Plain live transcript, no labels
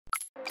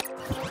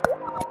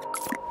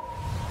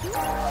Hey,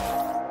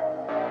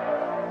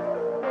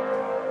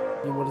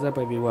 what is up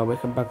everyone,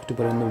 welcome back to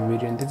brand new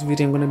video. In this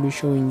video I'm going to be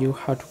showing you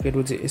how to get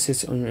the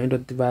access on your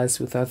Android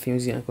device without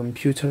using a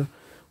computer,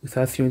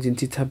 without using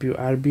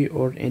twrp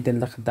or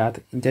anything like that.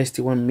 In just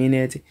 1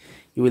 minute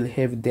you will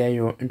have there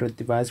your Android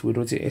device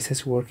with the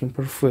access working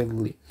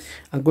perfectly.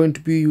 I'm going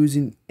to be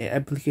using an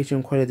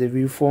application called the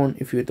View Phone.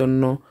 If you don't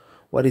know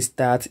what is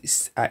that,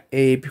 it's an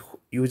app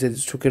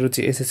used to get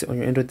the access on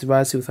your Android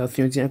device without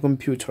using a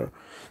computer.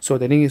 So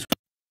the link is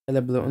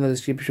available on the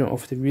description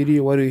of the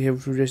video. What you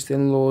have to just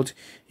download,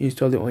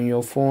 install it on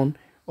your phone,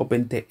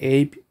 open the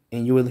app,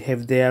 and you will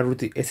have there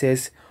root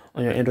access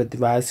on your Android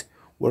device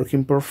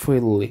working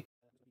perfectly.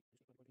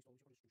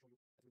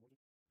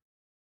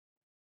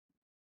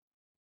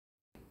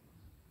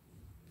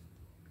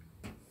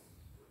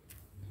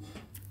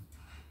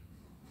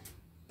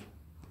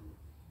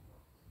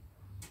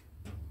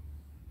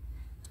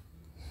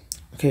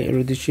 Okay,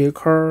 root the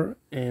checker,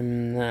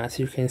 and as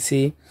you can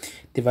see,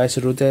 device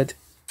rooted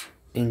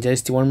in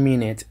just 1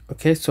 minute.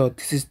 Okay, so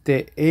this is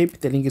the app.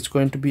 The link is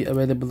going to be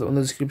available on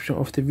the description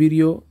of the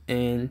video,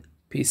 and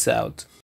peace out.